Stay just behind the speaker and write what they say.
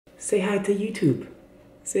Say hi to YouTube.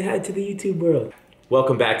 Say hi to the YouTube world.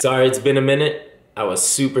 Welcome back. Sorry, it's been a minute. I was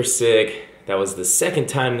super sick. That was the second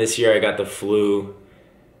time this year I got the flu.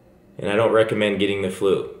 And I don't recommend getting the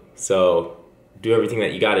flu. So do everything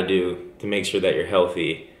that you gotta do to make sure that you're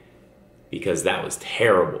healthy, because that was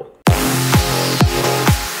terrible.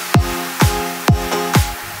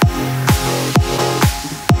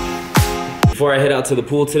 Before I head out to the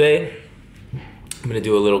pool today, I'm gonna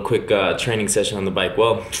do a little quick training session on the bike.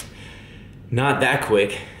 Well, not that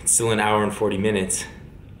quick. It's still an hour and 40 minutes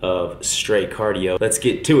of straight cardio. Let's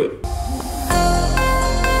get to it.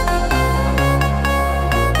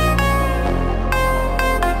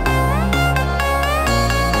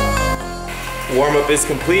 Warm-up is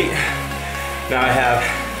complete. Now I have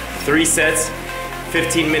 3 sets,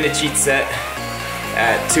 15 minutes each set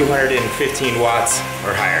at 215 watts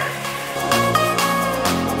or higher.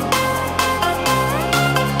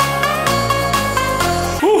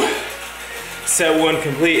 Whew. Set 1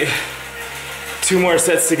 complete. 2 more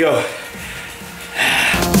sets to go.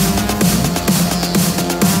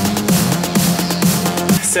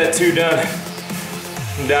 Set 2 done.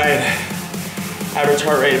 I'm dying. Average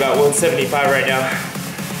heart rate about 175 right now.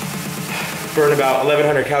 Burned about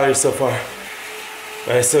 1,100 calories so far.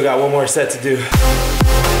 But I still got 1 more set to do.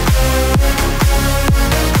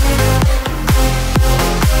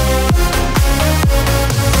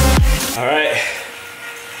 All right.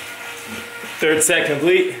 3rd set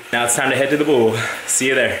complete. Now it's time to head to the pool. See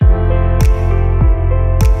you there.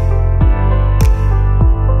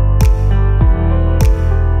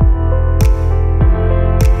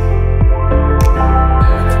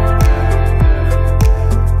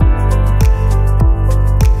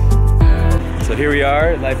 'So here we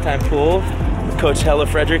are at Lifetime Pool. Coach Helle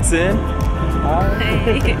Frederiksen.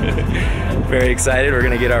 Hey. Very excited. We're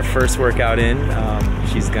gonna get our first workout in.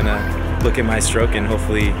 She's gonna look at my stroke and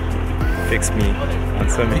hopefully fix me on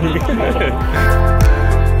swimming.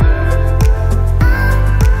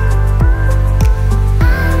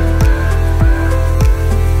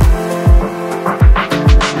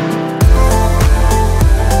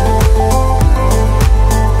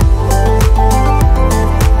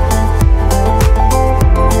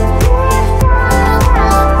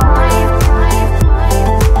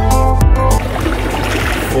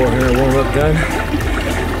 Warm-up done.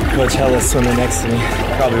 Coach Helle's swimming next to me.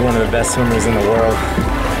 Probably one of the best swimmers in the world.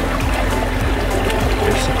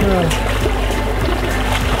 There she goes.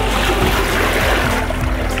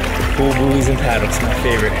 Pool buoys and paddles, my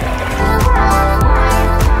favorite.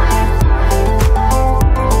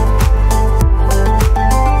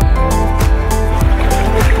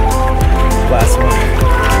 Last one.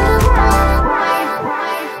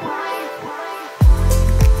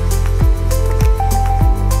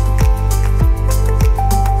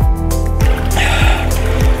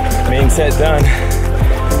 Main set done.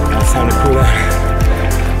 Now it's time to cool down.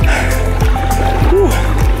 Whew.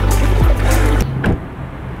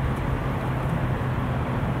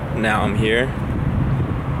 Now I'm here.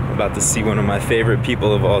 I'm about to see one of my favorite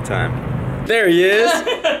people of all time. There he is.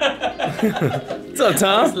 What's up,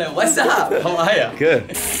 Tom? What's up? How are you?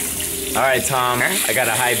 Good. All right, Tom. I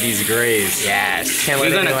gotta hide these grays. Yes. We're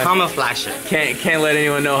gonna camouflage it. Can't let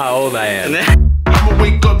anyone know how old I am. I'ma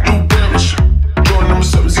wake up, do damage. Join them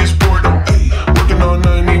subsidies boredom. Working on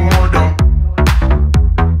I need more though.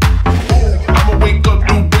 I'ma wake up,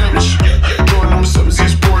 do damage. Join them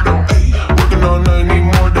subsidies boredom. Working on I need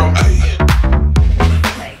more though.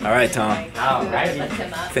 All right, Tom. Alrighty.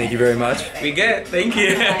 Thank you very much. We good. Thank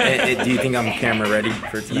you. Do you think I'm camera ready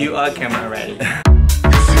for tonight? You are camera ready.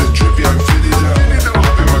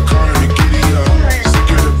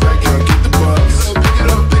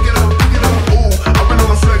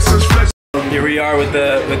 Here we are with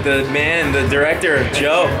the man, the director,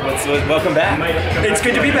 Joe. Welcome back. It's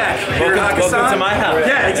good to be back. Welcome to my house.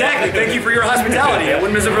 Yeah, exactly. Thank you for your hospitality. I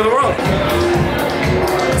wouldn't miss it for the world.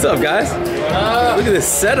 What's up, guys? Look at this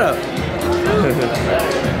setup.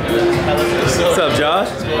 What's up, Josh?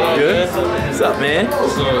 Good? What's up, man?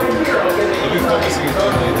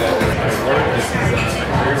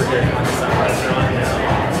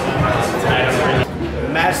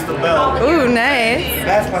 Match the belt. Ooh, nice.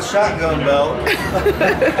 That's my shotgun belt.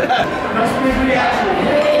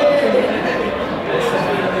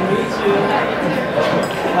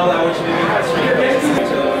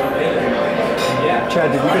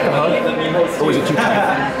 Chad, did you get the hug? Or was it too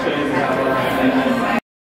tight?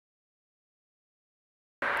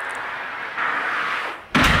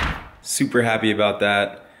 Super happy about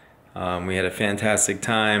that. We had a fantastic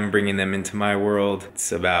time bringing them into my world.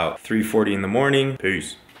 It's about 3:40 in the morning.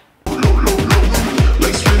 Peace.